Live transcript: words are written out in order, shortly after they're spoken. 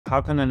how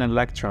can an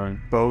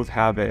electron both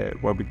have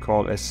what we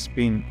call a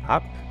spin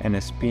up and a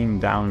spin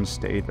down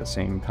state at the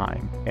same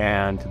time?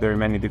 And there are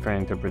many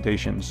different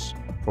interpretations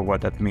for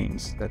what that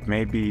means. That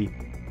maybe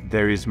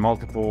there is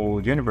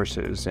multiple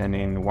universes, and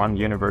in one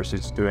universe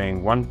it's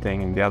doing one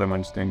thing and the other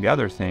one's doing the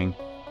other thing.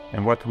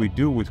 And what we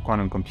do with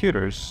quantum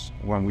computers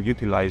when we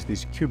utilize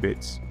these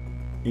qubits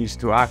is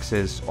to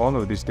access all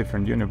of these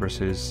different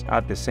universes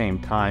at the same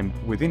time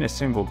within a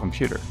single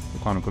computer. The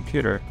quantum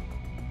computer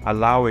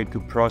allow it to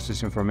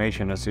process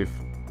information as if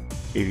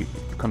it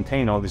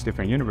contain all these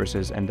different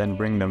universes and then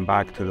bring them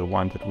back to the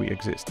one that we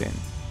exist in.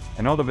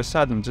 And all of a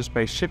sudden, just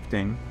by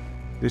shifting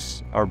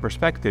our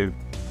perspective,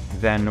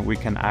 then we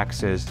can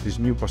access these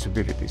new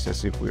possibilities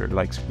as if we're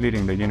like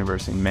splitting the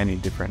universe in many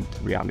different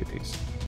realities.